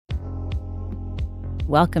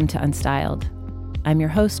Welcome to Unstyled. I'm your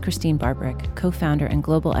host, Christine Barbrick, co-founder and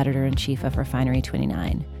global editor-in-chief of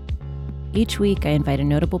Refinery29. Each week, I invite a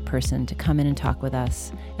notable person to come in and talk with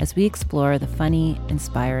us as we explore the funny,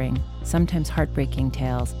 inspiring, sometimes heartbreaking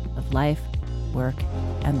tales of life, work,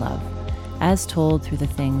 and love, as told through the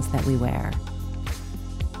things that we wear.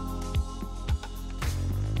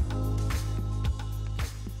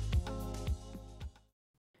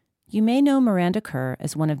 You may know Miranda Kerr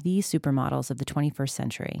as one of the supermodels of the 21st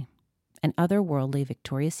century, an otherworldly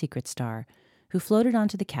Victoria's Secret star who floated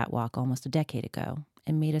onto the catwalk almost a decade ago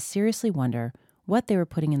and made us seriously wonder what they were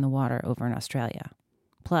putting in the water over in Australia.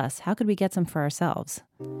 Plus, how could we get some for ourselves?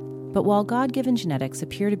 But while God-given genetics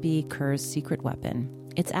appear to be Kerr's secret weapon,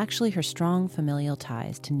 it's actually her strong familial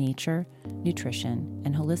ties to nature, nutrition,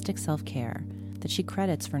 and holistic self-care that she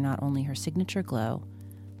credits for not only her signature glow,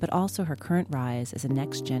 but also her current rise as a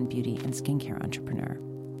next-gen beauty and skincare entrepreneur.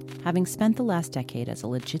 Having spent the last decade as a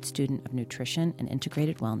legit student of nutrition and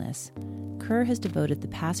integrated wellness, Kerr has devoted the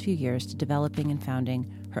past few years to developing and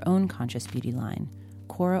founding her own conscious beauty line,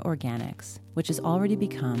 Kora Organics, which has already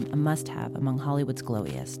become a must-have among Hollywood's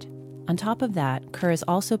glowiest. On top of that, Kerr has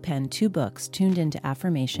also penned 2 books tuned into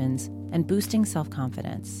affirmations and boosting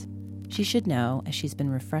self-confidence. She should know, as she's been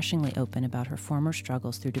refreshingly open about her former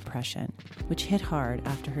struggles through depression, which hit hard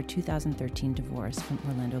after her 2013 divorce from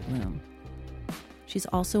Orlando Bloom. She's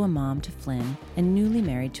also a mom to Flynn and newly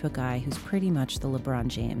married to a guy who's pretty much the LeBron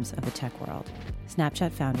James of the tech world,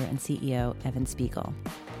 Snapchat founder and CEO Evan Spiegel.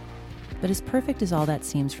 But as perfect as all that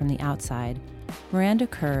seems from the outside, Miranda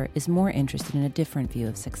Kerr is more interested in a different view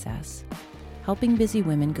of success, helping busy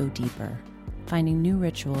women go deeper, finding new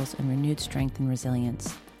rituals and renewed strength and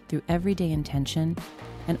resilience through everyday intention,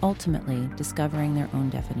 and ultimately discovering their own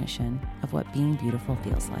definition of what being beautiful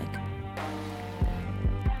feels like.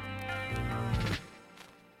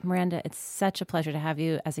 Miranda, it's such a pleasure to have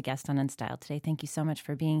you as a guest on Unstyled today. Thank you so much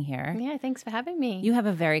for being here. Yeah, thanks for having me. You have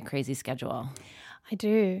a very crazy schedule. I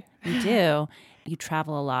do. You do. You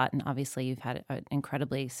travel a lot, and obviously you've had an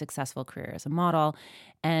incredibly successful career as a model,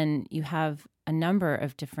 and you have a number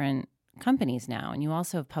of different companies now, and you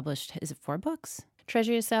also have published, is it 4 books?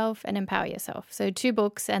 Treasure Yourself and Empower Yourself. So 2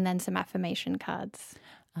 books and then some affirmation cards.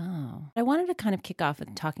 Oh. I wanted to kind of kick off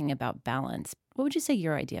with talking about balance. What would you say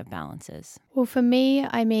your idea of balance is? Well, for me,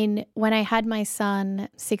 I mean, when I had my son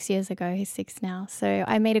 6 years ago, he's 6 now, so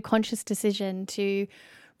I made a conscious decision to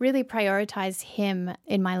really prioritize him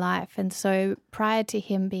in my life. And so prior to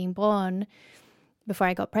him being born, before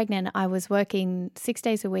I got pregnant, I was working 6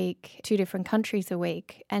 days a week, 2 different countries a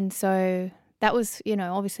week. And so that was,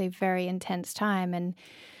 obviously a very intense time, and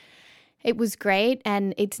it was great.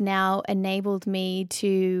 And it's now enabled me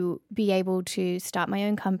to be able to start my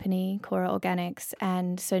own company, Kora Organics.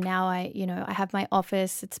 And so now I have my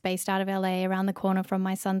office. It's based out of LA, around the corner from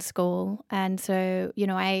my son's school. And so,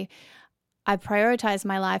 I prioritize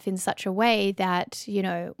my life in such a way that,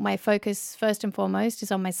 my focus first and foremost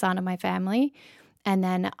is on my son and my family. And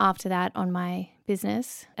then after that on my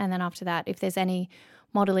business. And then after that, if there's any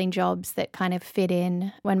modeling jobs that kind of fit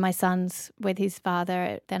in when my son's with his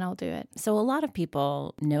father, then I'll do it. So a lot of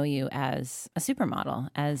people know you as a supermodel,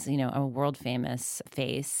 as, a world famous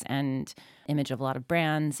face and image of a lot of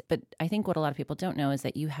brands. But I think what a lot of people don't know is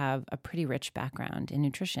that you have a pretty rich background in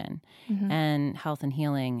nutrition and health and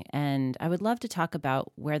healing. And I would love to talk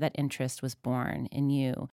about where that interest was born in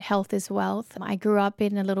you. Health is wealth. I grew up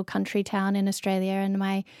in a little country town in Australia, and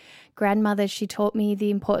my grandmother, she taught me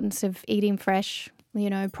the importance of eating fresh,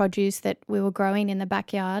 produce that we were growing in the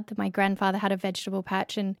backyard. My grandfather had a vegetable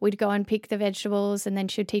patch, and we'd go and pick the vegetables, and then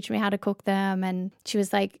she'd teach me how to cook them. And she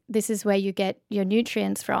was like, this is where you get your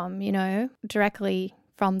nutrients from, directly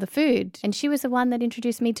from the food. And she was the one that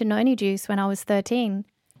introduced me to noni juice when I was 13.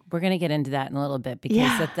 We're going to get into that in a little bit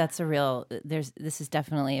because that's a real, this is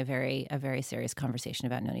definitely a very serious conversation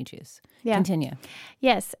about noni juice. Yeah. Continue.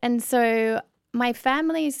 Yes. And so my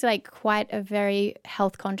family is quite a very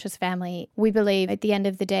health conscious family. We believe at the end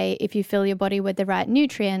of the day, if you fill your body with the right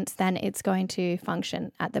nutrients, then it's going to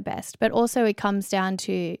function at the best. But also it comes down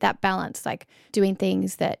to that balance, doing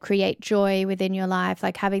things that create joy within your life,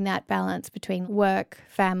 having that balance between work,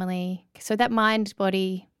 family. So that mind,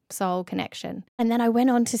 body, soul connection. And then I went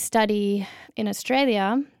on to study in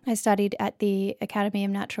Australia. I studied at the Academy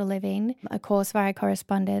of Natural Living, a course via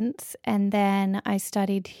correspondence. And then I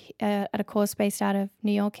studied at a course based out of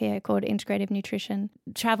New York here called Integrative Nutrition.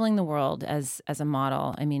 Traveling the world as a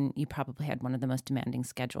model, I mean, you probably had one of the most demanding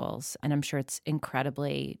schedules. And I'm sure it's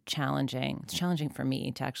incredibly challenging. It's challenging for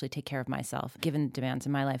me to actually take care of myself, given the demands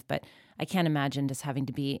in my life. But I can't imagine just having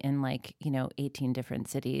to be in 18 different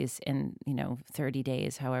cities in, 30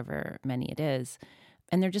 days, however many it is.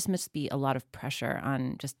 And there just must be a lot of pressure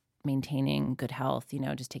on just maintaining good health,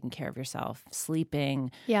 just taking care of yourself,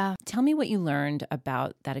 sleeping. Yeah. Tell me what you learned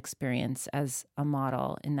about that experience as a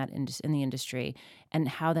model in in the industry and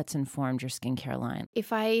how that's informed your skincare line.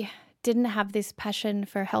 If I didn't have this passion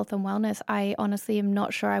for health and wellness, I honestly am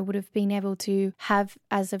not sure I would have been able to have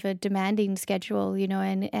as of a demanding schedule,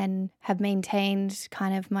 and have maintained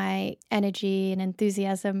kind of my energy and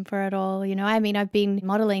enthusiasm for it all. I mean, I've been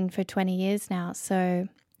modeling for 20 years now. So,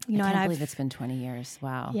 I can't believe it's been 20 years.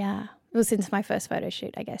 Wow. Yeah. Well, since my first photo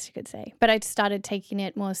shoot, I guess you could say. But I started taking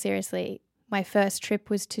it more seriously. My first trip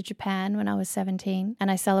was to Japan when I was 17, and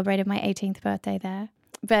I celebrated my 18th birthday there.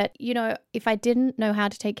 But, if I didn't know how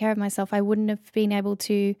to take care of myself, I wouldn't have been able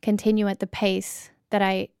to continue at the pace that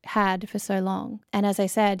I had for so long. And as I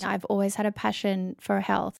said, I've always had a passion for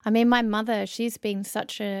health. I mean, my mother, she's been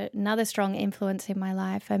such another strong influence in my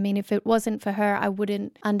life. I mean, if it wasn't for her, I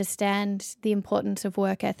wouldn't understand the importance of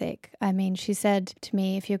work ethic. I mean, she said to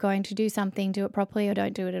me, if you're going to do something, do it properly or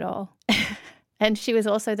don't do it at all. And she was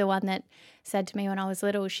also the one that said to me when I was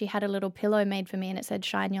little, she had a little pillow made for me and it said,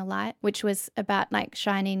 shine your light, which was about like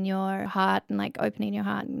shining your heart and like opening your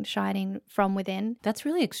heart and shining from within. That's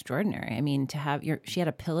really extraordinary. I mean, to have she had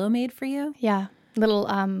a pillow made for you? Yeah. Little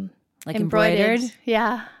like embroidered?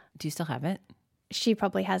 Yeah. Do you still have it? She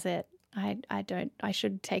probably has it. I don't. I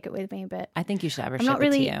should take it with me, but I think you should have her ship it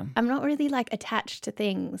to you. I'm not really like attached to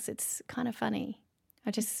things. It's kind of funny. I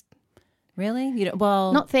just Really?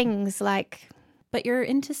 Well, not things like. But you're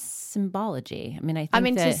into symbology. I mean, I'm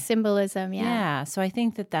into symbolism, yeah. Yeah, so I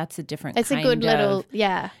think that's a different it's kind a good little,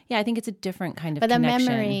 yeah. Yeah, I think it's a different kind of But connection.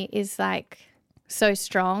 the memory is like so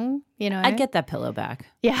strong, I'd get that pillow back.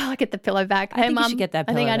 Yeah, I'll get the pillow back. I think you should get that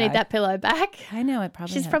pillow I think I need back. that pillow back. I know, it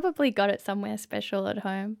probably She's probably got it somewhere special at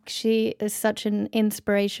home. She is such an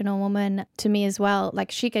inspirational woman to me as well.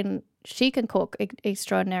 Like she can cook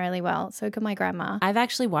extraordinarily well. So can my grandma. I've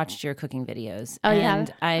actually watched your cooking videos. Oh, and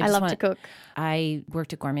yeah. I love to cook. I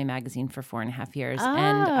worked at Gourmet Magazine for 4.5 years. Oh.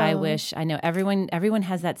 And I know everyone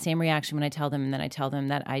has that same reaction when I tell them, and then I tell them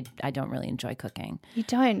that I don't really enjoy cooking. You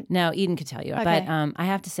don't? No, Eden could tell you. Okay. But I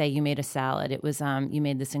have to say, you made a salad. It was, you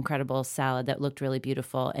made this incredible salad that looked really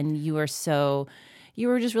beautiful. And you were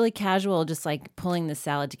just really casual, just like pulling the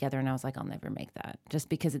salad together. And I was like, I'll never make that, just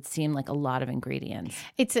because it seemed like a lot of ingredients.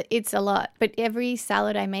 It's a lot, but every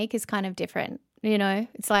salad I make is kind of different.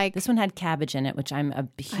 It's like this one had cabbage in it, which I'm a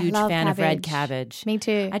huge fan of red cabbage. Me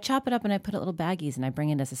too. I chop it up and I put it in little baggies and I bring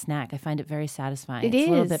it as a snack. I find it very satisfying. It's is.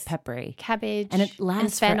 A little bit peppery. Cabbage. And it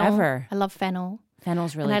lasts forever. I love fennel.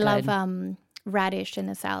 Fennel's really good. And I love radish in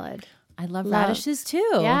the salad. I love radishes too.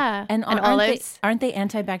 Yeah. And olives. Aren't they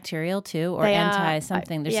antibacterial too? Or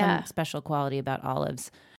anti-something? There's some special quality about olives.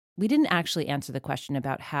 We didn't actually answer the question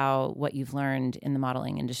about what you've learned in the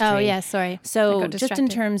modeling industry. Oh, yeah, sorry. So just in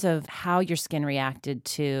terms of how your skin reacted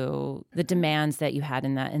to the demands that you had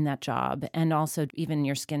in that job, and also even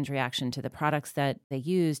your skin's reaction to the products that they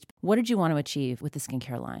used, what did you want to achieve with the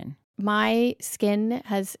skincare line? My skin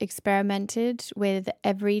has experimented with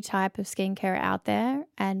every type of skincare out there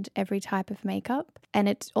and every type of makeup. And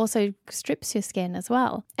it also strips your skin as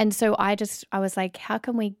well. And so I was like, how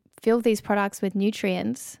can we fill these products with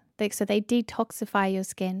nutrients? So they detoxify your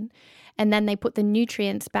skin and then they put the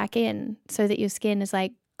nutrients back in so that your skin is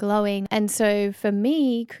like glowing. And so for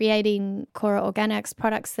me, creating Kora Organics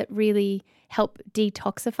products that really help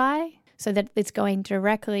detoxify so that it's going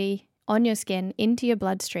directly on your skin into your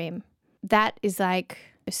bloodstream, that is like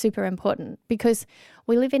super important, because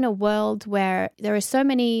we live in a world where there are so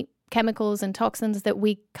many chemicals and toxins that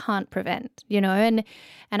we can't prevent, and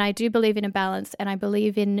I do believe in a balance, and I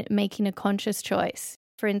believe in making a conscious choice.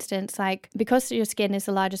 For instance, like because your skin is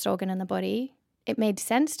the largest organ in the body, it made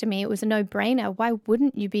sense to me. It was a no-brainer. Why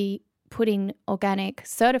wouldn't you be putting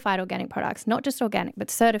certified organic products, not just organic,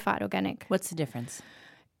 but certified organic? What's the difference?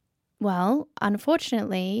 Well,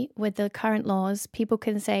 unfortunately, with the current laws, people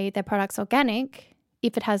can say their product's organic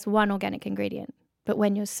if it has one organic ingredient. But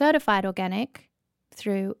when you're certified organic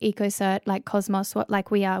through EcoCert, like Cosmos, like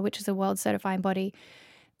we are, which is a world certifying body,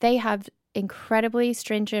 they have incredibly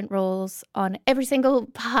stringent rules on every single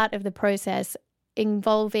part of the process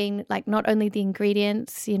involving like not only the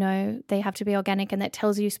ingredients, they have to be organic, and that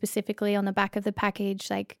tells you specifically on the back of the package,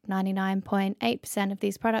 like 99.8% of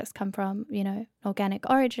these products come from, organic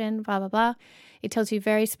origin, blah, blah, blah. It tells you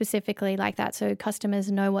very specifically like that, so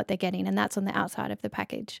customers know what they're getting, and that's on the outside of the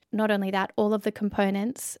package. Not only that, all of the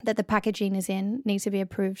components that the packaging is in needs to be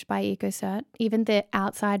approved by EcoCert. Even the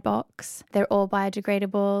outside box, they're all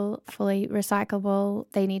biodegradable, fully recyclable.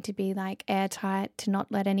 They need to be like airtight to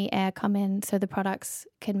not let any air come in so the products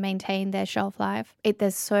can maintain their shelf life.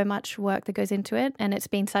 There's so much work that goes into it, and it's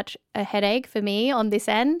been such a headache for me on this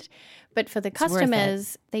end. But for the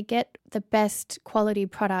customers, they get the best quality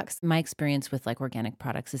products. My experience with like organic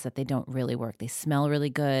products is that they don't really work. They smell really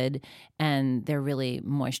good and they're really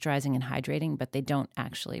moisturizing and hydrating, but they don't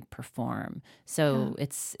actually perform. So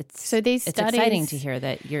it's exciting to hear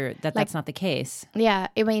that that's not the case. Yeah,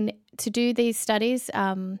 I mean, to do these studies,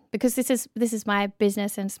 because this is my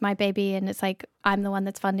business and it's my baby, and it's like I'm the one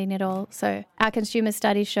that's funding it all. So our consumer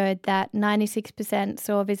study showed that 96%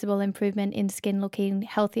 saw visible improvement in skin looking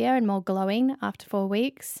healthier and more glowing after 4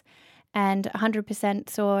 weeks, and 100%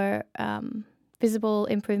 saw visible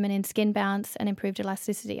improvement in skin bounce and improved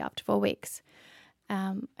elasticity after 4 weeks.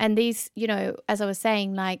 And these, as I was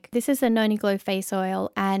saying, like this is a Noni Glow face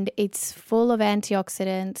oil, and it's full of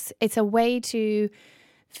antioxidants. It's a way to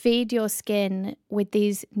feed your skin with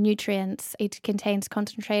these nutrients. It contains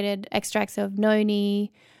concentrated extracts of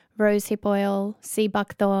noni, rosehip oil, sea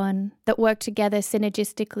buckthorn that work together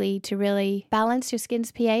synergistically to really balance your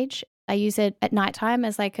skin's pH. I use it at nighttime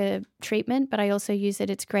as like a treatment, but I also use it.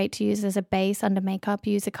 It's great to use as a base under makeup.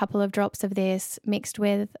 Use a couple of drops of this mixed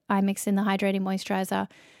with, I mix in the hydrating moisturizer.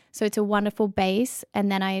 So it's a wonderful base.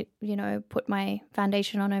 And then I, put my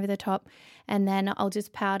foundation on over the top, and then I'll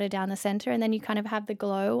just powder down the center, and then you kind of have the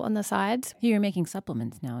glow on the sides. You're making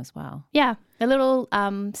supplements now as well. Yeah. A little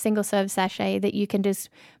single serve sachet that you can just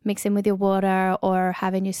mix in with your water or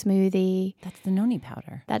have in your smoothie. That's the noni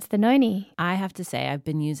powder. That's the noni. I have to say, I've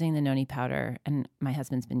been using the noni powder, and my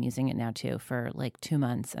husband's been using it now too for like 2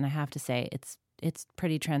 months. And I have to say, it's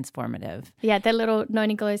pretty transformative. Yeah, the little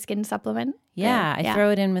Noni Glow skin supplement. Yeah, I throw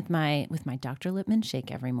it in with my Dr. Lippmann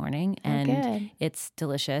shake every morning, and it's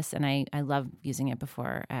delicious, and I love using it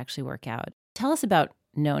before I actually work out. Tell us about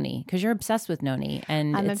noni, because you're obsessed with noni,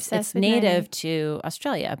 and it's native to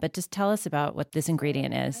Australia, but just tell us about what this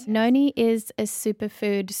ingredient is. Noni is a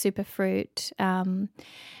superfood, superfruit.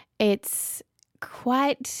 It's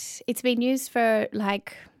been used for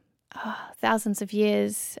like thousands of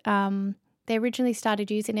years. They originally started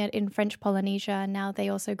using it in French Polynesia, and now they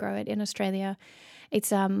also grow it in Australia.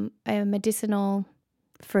 It's a medicinal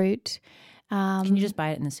fruit. Can you just buy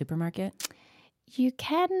it in the supermarket? You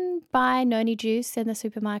can buy noni juice in the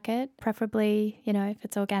supermarket, preferably, if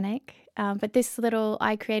it's organic. But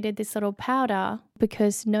I created this little powder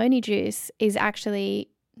because noni juice is actually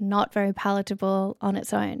not very palatable on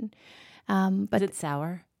its own. But is it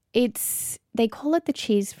sour? They call it the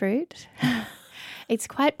cheese fruit. It's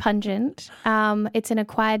quite pungent. It's an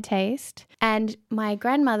acquired taste. And my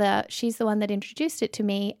grandmother, she's the one that introduced it to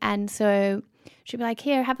me. And so she'd be like,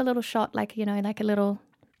 here, have a little shot, like a little,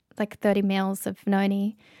 like 30 mils of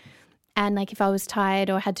noni. And like if I was tired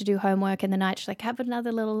or had to do homework in the night, she's like, have a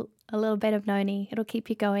little bit of noni. It'll keep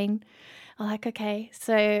you going. I'm like, okay.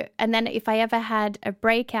 So, and then if I ever had a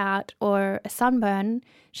breakout or a sunburn,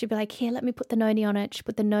 she'd be like, here, let me put the noni on it. She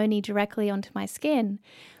put the noni directly onto my skin.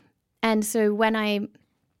 And so we're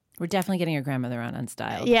definitely getting your grandmother on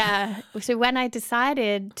Unstyled. Yeah. So when I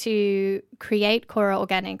decided to create Cora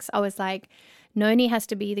Organics, I was like, noni has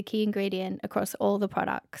to be the key ingredient across all the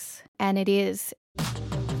products. And it is.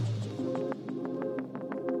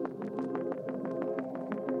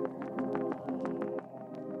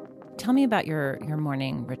 Tell me about your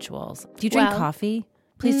morning rituals. Do you drink coffee?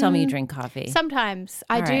 Please tell me you drink coffee. Sometimes.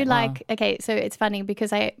 Okay, so it's funny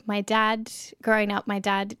because my dad, growing up,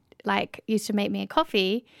 used to make me a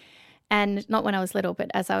coffee, and not when I was little,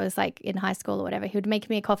 but as I was like in high school or whatever, he would make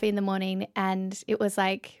me a coffee in the morning, and it was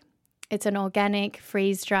like, it's an organic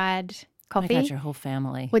freeze-dried coffee. Oh my God, your whole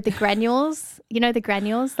family. With the granules, the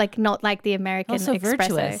granules, like not like the American espresso.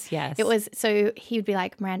 Virtuous, yes. It was, so he would be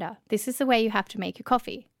like, Miranda, this is the way you have to make your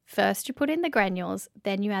coffee. First you put in the granules,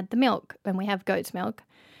 then you add the milk, and we have goat's milk.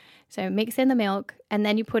 So mix in the milk, and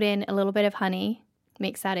then you put in a little bit of honey,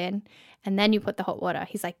 mix that in, and then you put the hot water.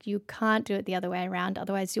 He's like, you can't do it the other way around,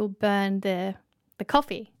 otherwise you'll burn the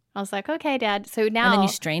coffee. I was like, okay, Dad. So now. And then you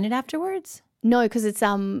strain it afterwards? No, because it's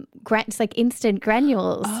like instant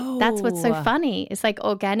granules. Oh. That's what's so funny. It's like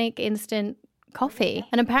organic instant coffee.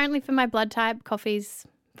 And apparently for my blood type, coffee's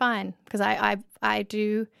fine, because I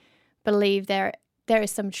do believe there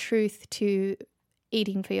is some truth to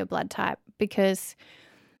eating for your blood type, because.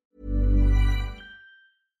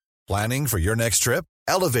 Planning for your next trip?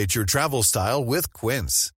 Elevate your travel style with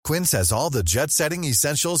Quince. Quince has all the jet-setting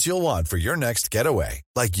essentials you'll want for your next getaway,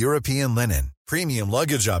 like European linen, premium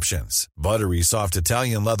luggage options, buttery soft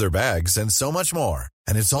Italian leather bags, and so much more.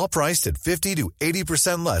 And it's all priced at 50 to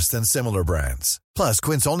 80% less than similar brands. Plus,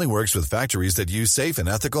 Quince only works with factories that use safe and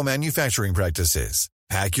ethical manufacturing practices.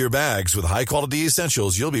 Pack your bags with high-quality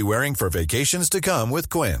essentials you'll be wearing for vacations to come with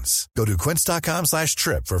Quince. Go to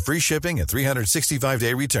quince.com/trip for free shipping and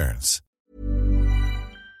 365-day returns.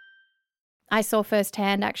 I saw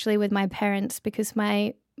firsthand actually with my parents, because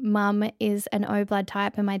my mum is an O blood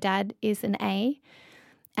type and my dad is an A.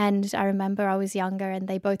 And I remember I was younger and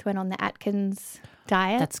they both went on the Atkins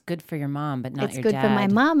diet. That's good for your mom, but not it's your good dad. for my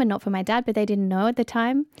mom and not for my dad, but they didn't know at the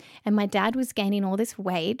time. And my dad was gaining all this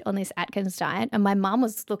weight on this Atkins diet and my mom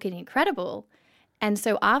was looking incredible. And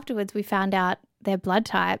so afterwards we found out their blood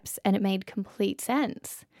types and it made complete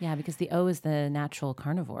sense. Yeah, because the O is the natural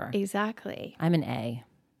carnivore. Exactly. I'm an A.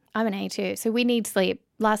 I'm an A too. So we need sleep.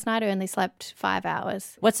 Last night I only slept 5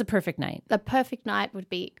 hours. What's the perfect night? The perfect night would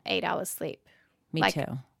be 8 hours sleep. Me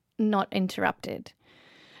too. Not interrupted.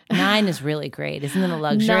 9 is really great. Isn't it a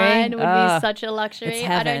luxury? 9 would be such a luxury. It's I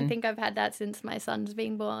heaven. don't think I've had that since my son's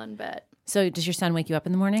been born, but So does your son wake you up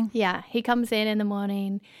in the morning? yeah, he comes in the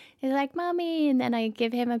morning. He's like, "Mommy," and then I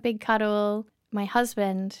give him a big cuddle. My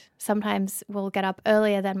husband sometimes will get up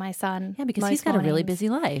earlier than my son. Yeah, because most he's got a really mornings. busy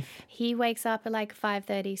life. He wakes up at like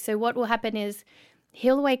 5:30. So what will happen is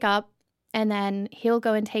he'll wake up and then he'll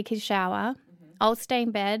go and take his shower. I'll stay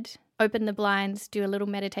in bed, open the blinds, do a little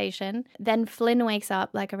meditation. Then Flynn wakes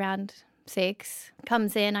up like around 6,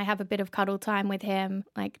 comes in. I have a bit of cuddle time with him.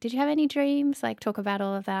 Like, did you have any dreams? Like, talk about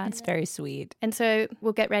all of that. It's very sweet. And so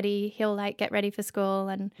we'll get ready. He'll like get ready for school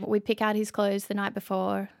and we pick out his clothes the night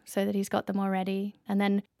before so that he's got them all ready. And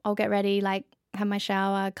then I'll get ready, like have my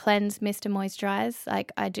shower, cleanse, mist and moisturize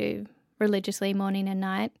like I do religiously morning and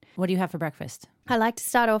night. What do you have for breakfast? I like to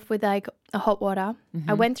start off with like a hot water. Mm-hmm.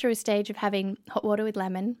 I went through a stage of having hot water with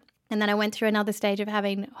lemon. And then I went through another stage of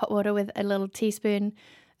having hot water with a little teaspoon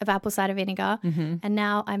of apple cider vinegar. Mm-hmm. And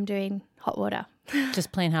now I'm doing hot water.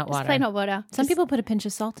 Just plain hot water. Just plain hot water. Some people put a pinch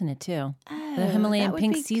of salt in it too. The Oh, Himalayan that would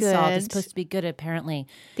pink be sea salt is good. supposed to be good, apparently.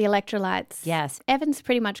 The electrolytes. Yes. Evan's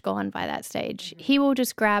pretty much gone by that stage. He will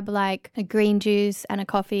just grab like a green juice and a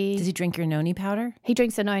coffee. Does he drink your noni powder? He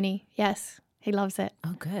drinks a noni. Yes. He loves it.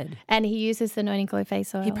 Oh, good. And he uses the noni glow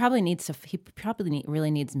face oil. He probably needs to.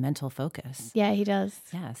 Really needs mental focus. Yeah, he does.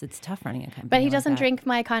 Yes, it's tough running a company. But he like doesn't that. drink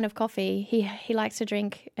my kind of coffee. He likes to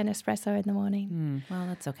drink an espresso in the morning. Well,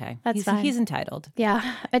 that's okay. That's fine. He's entitled.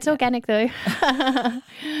 Yeah, it's organic though.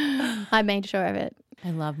 I made sure of it.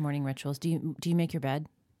 I love morning rituals. Do you make your bed?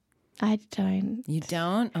 I don't. You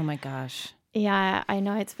don't? Oh my gosh. Yeah, I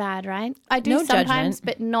know it's bad, right? I do No sometimes, judgment.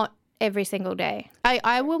 but not every single day.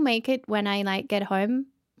 I will make it when I like get home.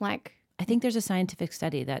 Like, I think there's a scientific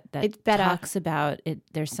study that It's better. talks about it.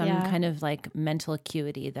 There's some Yeah. kind of like mental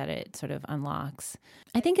acuity that it sort of unlocks.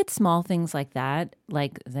 I think it's small things like that,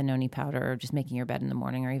 like the noni powder, or just making your bed in the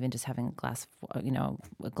morning, or even just having a glass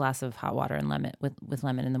of hot water and lemon with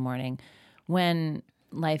lemon in the morning, when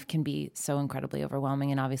life can be so incredibly overwhelming.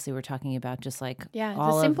 And obviously, we're talking about just like yeah,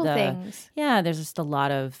 all the simple of things. Yeah, there's just a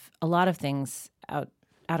lot of things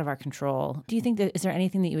out of our control. Do you think is there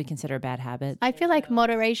anything that you would consider a bad habit? I feel like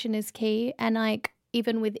moderation is key. And like,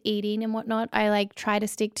 even with eating and whatnot, I like try to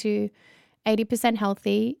stick to 80%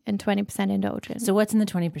 healthy and 20% indulgent. So what's in the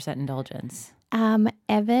 20% indulgence?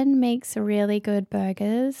 Evan makes really good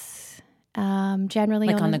burgers. Generally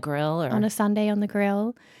Like on the grill, or on a Sunday on the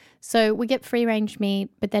grill. So we get free range meat,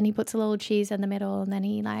 but then he puts a little cheese in the middle, and then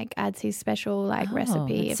he like adds his special like Oh,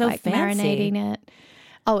 recipe that's of so like fancy. marinating it.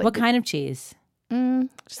 Oh, what kind of cheese?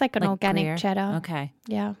 just like an Like organic Gruyere? cheddar. Okay.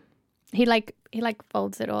 Yeah. He like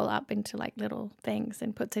folds it all up into like little things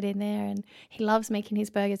and puts it in there, and he loves making his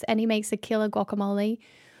burgers, and he makes a killer guacamole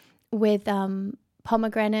with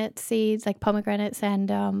pomegranate seeds, like pomegranates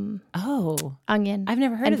and Oh, onion. I've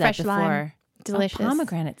never heard and of that fresh before. lime. Delicious. Oh,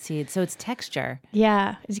 pomegranate seeds. So it's texture.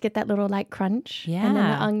 Yeah, you get that little like crunch, and then the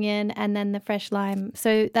Yeah. onion, and then the fresh lime.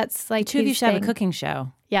 So that's like Two of you his should have a thing. cooking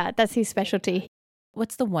show. Yeah, that's his specialty.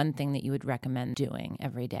 What's the one thing that you would recommend doing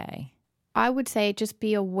every day? I would say just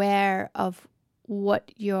be aware of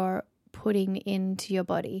what you're putting into your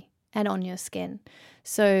body and on your skin.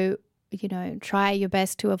 So, try your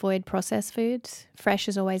best to avoid processed foods. Fresh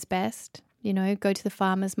is always best. Go to the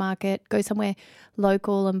farmer's market, go somewhere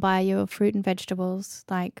local and buy your fruit and vegetables.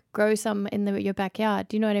 Like, grow some in your backyard.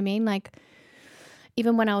 Do you know what I mean? Like,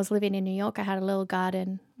 even when I was living in New York, I had a little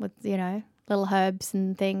garden with, little herbs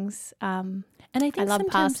and things. And I think I love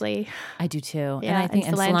sometimes- parsley. I do too. Yeah, and I think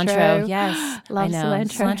and cilantro. cilantro. Yes. Love I know.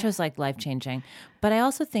 cilantro. Cilantro's like life-changing. But I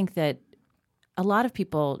also think that a lot of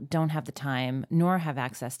people don't have the time nor have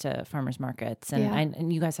access to farmers markets. And, Yeah.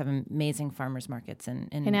 and you guys have amazing farmers markets in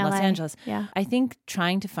In Los LA. Angeles. Yeah. I think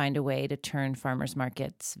trying to find a way to turn farmers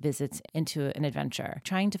markets visits into an adventure,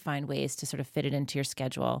 trying to find ways to sort of fit it into your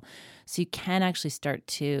schedule so you can actually start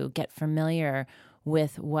to get familiar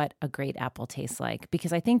with what a great apple tastes like.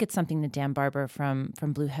 Because I think it's something that Dan Barber from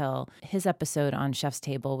Blue Hill, his episode on Chef's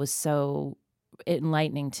Table was so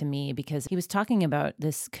enlightening to me, because he was talking about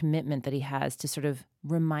this commitment that he has to sort of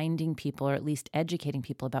reminding people, or at least educating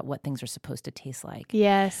people, about what things are supposed to taste like.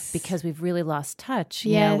 Yes. Because we've really lost touch,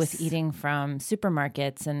 you know, with Yes. eating from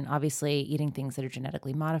supermarkets and obviously eating things that are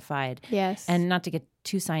genetically modified. Yes. And not to get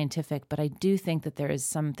too scientific, but I do think that there is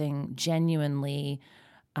something genuinely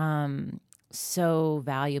so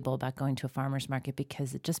valuable about going to a farmer's market,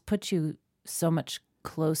 because it just puts you so much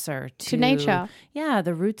closer to nature. Yeah,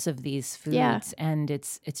 the roots of these foods. Yeah. And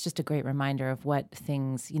it's just a great reminder of what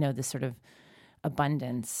things, you know, this sort of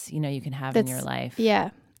abundance, you know, you can have in your life. Yeah.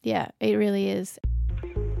 Yeah. It really is.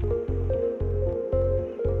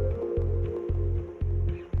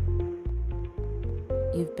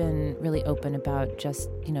 You've been really open about just,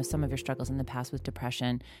 you know, some of your struggles in the past with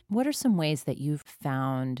depression. What are some ways that you've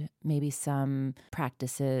found maybe some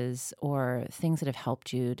practices or things that have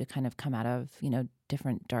helped you to kind of come out of, you know,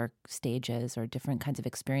 different dark stages or different kinds of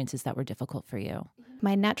experiences that were difficult for you?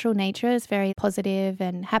 My natural nature is very positive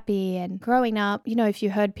and happy. And growing up, you know, if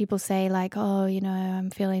you heard people say like, oh, you know,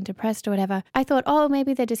 I'm feeling depressed or whatever, I thought, oh,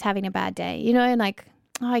 maybe they're just having a bad day, you know, and like,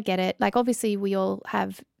 oh, I get it. Like, obviously we all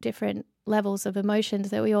have different levels of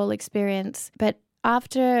emotions that we all experience. But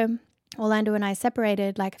after Orlando and I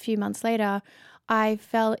separated, like a few months later, I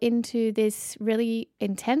fell into this really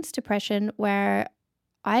intense depression where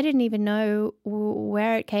I didn't even know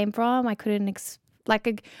where it came from. I couldn't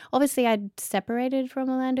obviously I'd separated from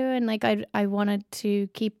Orlando, and like I wanted to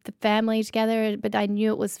keep the family together, but I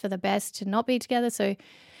knew it was for the best to not be together. So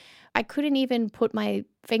I couldn't even put my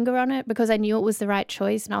finger on it because I knew it was the right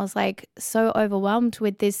choice. And I was like so overwhelmed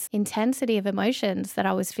with this intensity of emotions that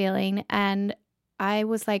I was feeling. And I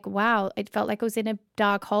was like, wow, it felt like I was in a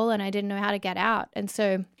dark hole and I didn't know how to get out. And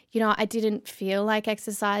so, you know, I didn't feel like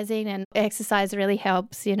exercising, and exercise really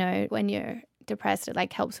helps, you know, when you're depressed. It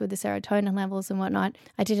like helps with the serotonin levels and whatnot.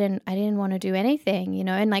 I didn't want to do anything, you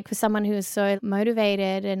know, and like for someone who was so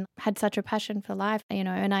motivated and had such a passion for life, you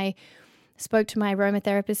know, and I spoke to my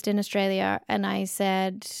aromatherapist in Australia and I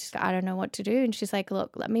said, I don't know what to do. And she's like,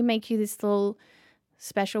 look, let me make you this little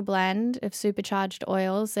special blend of supercharged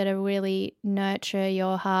oils that really nurture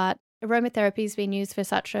your heart. Aromatherapy has been used for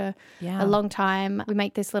such a long time. We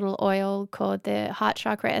make this little oil called the Heart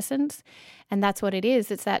Chakra Essence, and that's what it is.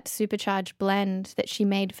 It's that supercharged blend that she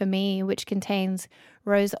made for me, which contains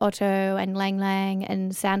rose otto and lang lang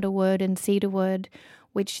and sandalwood and cedarwood,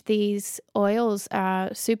 which these oils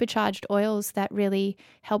are supercharged oils that really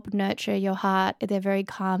help nurture your heart. They're very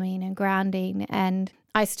calming and grounding, and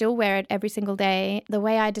I still wear it every single day. The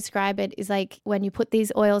way I describe it is like when you put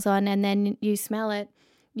these oils on and then you smell it,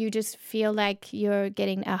 you just feel like you're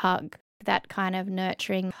getting a hug, that kind of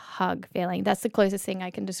nurturing hug feeling. That's the closest thing I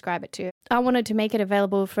can describe it to. I wanted to make it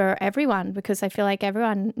available for everyone because I feel like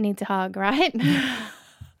everyone needs a hug, right?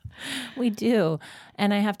 We do.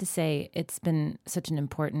 And I have to say, it's been such an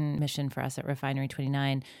important mission for us at Refinery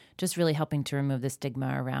 29, just really helping to remove the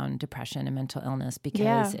stigma around depression and mental illness,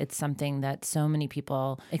 because it's something that so many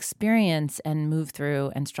people experience and move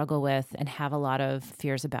through and struggle with and have a lot of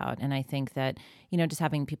fears about. And I think that, you know, just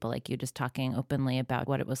having people like you just talking openly about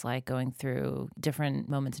what it was like going through different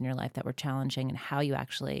moments in your life that were challenging and how you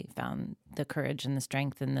actually found the courage and the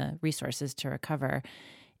strength and the resources to recover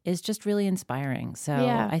is just really inspiring. So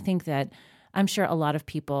I think that I'm sure a lot of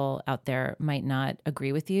people out there might not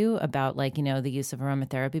agree with you about, like, you know, the use of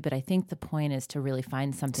aromatherapy, but I think the point is to really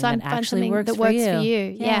find something that actually works for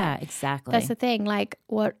you. Yeah, exactly. That's the thing. Like,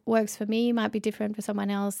 what works for me might be different for someone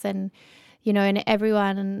else, and, you know, and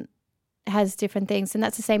everyone has different things. And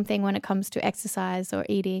that's the same thing when it comes to exercise or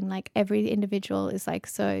eating. Like, every individual is like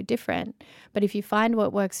so different. But if you find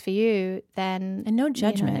what works for you, then... And no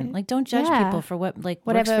judgment. You know, like, don't judge people for what, like,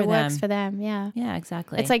 whatever works for them. Yeah. Yeah,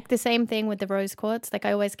 exactly. It's like the same thing with the rose quartz. Like,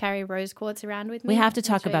 I always carry rose quartz around with me. We have to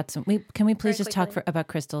talk about some... Can we please just talk quickly. about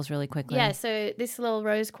crystals really quickly? Yeah, so this little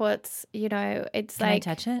rose quartz, you know, it's Can like... I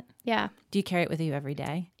touch it? Yeah. Do you carry it with you every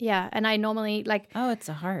day? Yeah. And I normally Oh, it's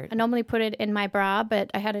a heart. I normally put it in my bra,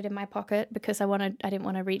 but I had it in my pocket because I didn't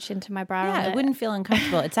want to reach into my bra. Yeah, it wouldn't feel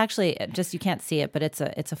uncomfortable. It's actually just, you can't see it, but it's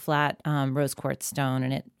a flat rose quartz stone,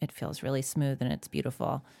 and it feels really smooth and it's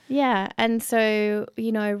beautiful. Yeah. And so,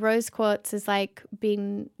 rose quartz is like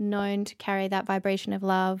being known to carry that vibration of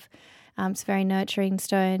love. It's a very nurturing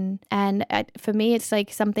stone. And for me, it's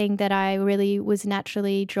like something that I really was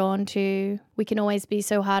naturally drawn to. We can always be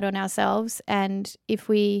so hard on ourselves. And if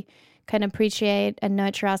we can appreciate and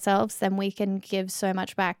nurture ourselves, then we can give so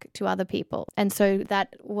much back to other people. And so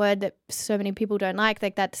that word that so many people don't like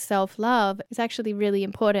that self-love, is actually really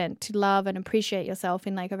important, to love and appreciate yourself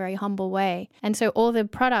in like a very humble way. And so all the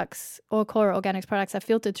products, all Kora Organics products, are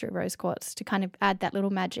filtered through rose quartz to kind of add that little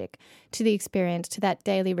magic to the experience, to that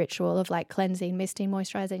daily ritual of like cleansing, misting,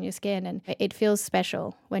 moisturizing your skin. And it feels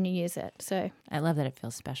special when you use it. So I love that it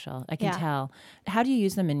feels special. I can tell. How do you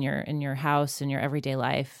use them in your house, in your everyday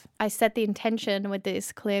life? I set the intention with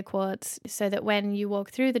this clear quartz so that when you walk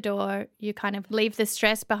through the door, you kind of leave the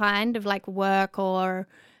stress behind of like work or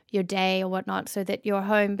your day or whatnot, so that your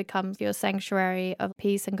home becomes your sanctuary of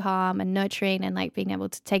peace and calm and nurturing, and like being able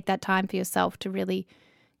to take that time for yourself to really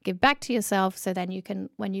give back to yourself. So then you can,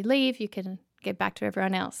 when you leave, you can give back to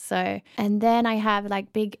everyone else. So, and then I have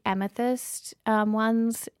like big amethyst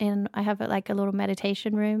ones, and I have like a little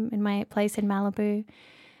meditation room in my place in Malibu.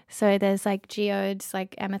 So there's like geodes,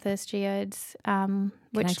 like amethyst geodes,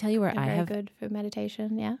 which I tell you where are I very have good for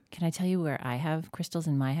meditation. Yeah. Can I tell you where I have crystals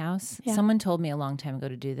in my house? Yeah. Someone told me a long time ago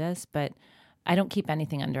to do this, but I don't keep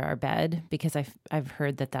anything under our bed because I've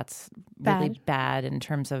heard that that's really bad in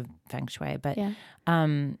terms of feng shui. But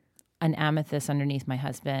an amethyst underneath my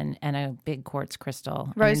husband and a big quartz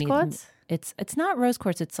crystal. Rose quartz? It's not rose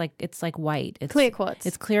quartz. It's like white. It's clear quartz.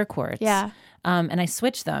 It's clear quartz. Yeah. And I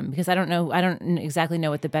switch them because I don't exactly know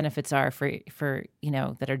what the benefits are for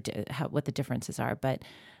what the differences are. But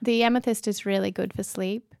the amethyst is really good for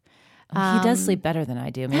sleep. He does sleep better than I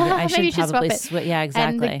do. Maybe I should probably switch. Yeah,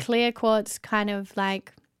 exactly. And the clear quartz kind of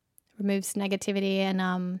like removes negativity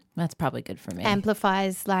and that's probably good for me.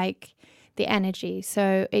 Amplifies like the energy.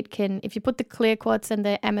 So it can, if you put the clear quartz and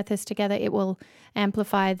the amethyst together, it will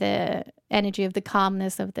amplify the energy of the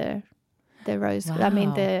calmness of the rose. Wow. I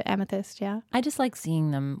mean the amethyst. Yeah. I just like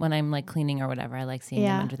seeing them when I'm like cleaning or whatever. I like seeing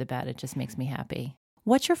them under the bed. It just makes me happy.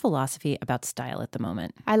 What's your philosophy about style at the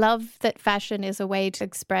moment? I love that fashion is a way to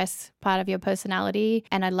express part of your personality,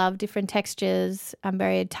 and I love different textures. I'm a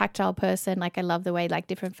very tactile person. Like I love the way like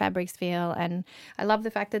different fabrics feel, and I love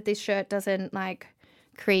the fact that this shirt doesn't like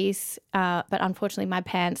crease, but unfortunately my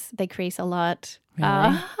pants, they crease a lot.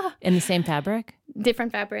 Really? In the same fabric?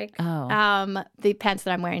 Different fabric. Oh. The pants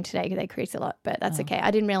that I'm wearing today, they crease a lot, but that's okay.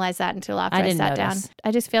 I didn't realize that until after I sat down.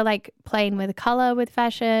 I just feel like playing with color, with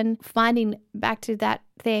fashion, finding back to that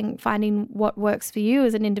thing, finding what works for you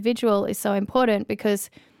as an individual is so important,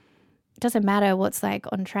 because it doesn't matter what's like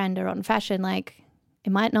on trend or on fashion. Like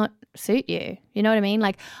it might not suit you. You know what I mean?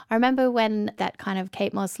 Like I remember when that kind of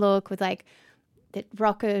Kate Moss look with like the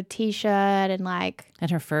rocker t-shirt and like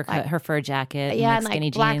her fur jacket, and skinny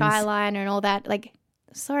like black jeans, eyeliner and all that. Like,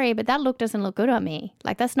 sorry, but that look doesn't look good on me.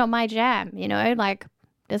 Like that's not my jam, you know. Like,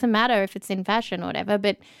 doesn't matter if it's in fashion or whatever,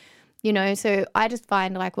 but you know. So I just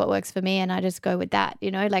find like what works for me, and I just go with that.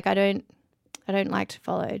 You know, like I don't like to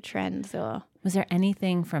follow trends. Or was there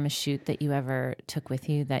anything from a shoot that you ever took with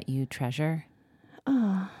you that you treasure?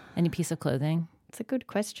 Oh, any piece of clothing? It's a good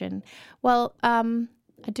question. Well,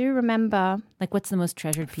 I do remember. Like, what's the most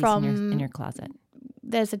treasured piece in your closet?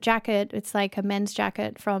 There's a jacket. It's like a men's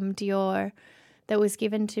jacket from Dior that was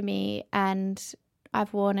given to me, and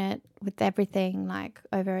I've worn it with everything, like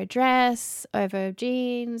over a dress, over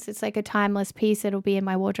jeans. It's like a timeless piece. It'll be in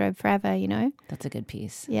my wardrobe forever, you know? That's a good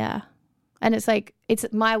piece. Yeah. And it's like, it's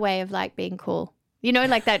my way of like being cool. You know,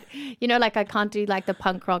 like that, you know, like I can't do like the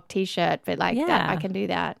punk rock t-shirt, but like that, I can do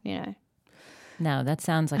that, you know? No, that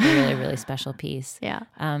sounds like a really, really special piece. Yeah.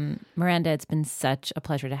 Miranda, it's been such a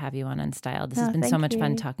pleasure to have you on Unstyled. This has been so much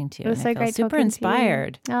fun talking to you. It was so great. Super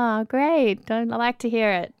inspired. Oh, great. I like to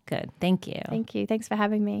hear it. Good. Thank you. Thank you. Thanks for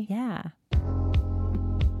having me. Yeah.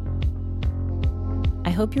 I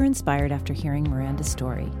hope you're inspired after hearing Miranda's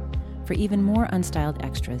story. For even more Unstyled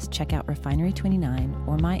extras, check out Refinery29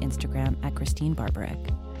 or my Instagram at Christine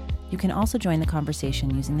Barbarek. You can also join the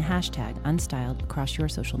conversation using the hashtag Unstyled across your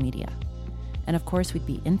social media. And of course, we'd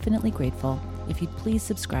be infinitely grateful if you'd please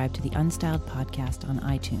subscribe to the Unstyled podcast on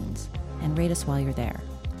iTunes and rate us while you're there.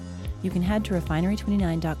 You can head to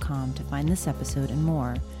refinery29.com to find this episode and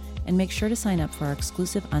more, and make sure to sign up for our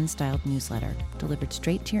exclusive Unstyled newsletter delivered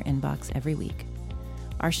straight to your inbox every week.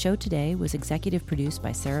 Our show today was executive produced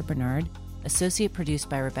by Sarah Bernard, associate produced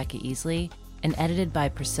by Rebecca Easley, and edited by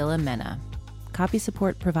Priscilla Mena. Copy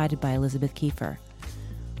support provided by Elizabeth Kiefer.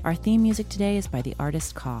 Our theme music today is by the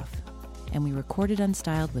artist Cough, and we recorded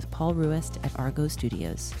Unstyled with Paul Ruist at Argo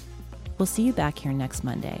Studios. We'll see you back here next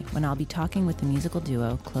Monday when I'll be talking with the musical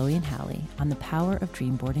duo Chloe and Hallie on the power of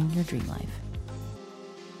dreamboarding your dream life.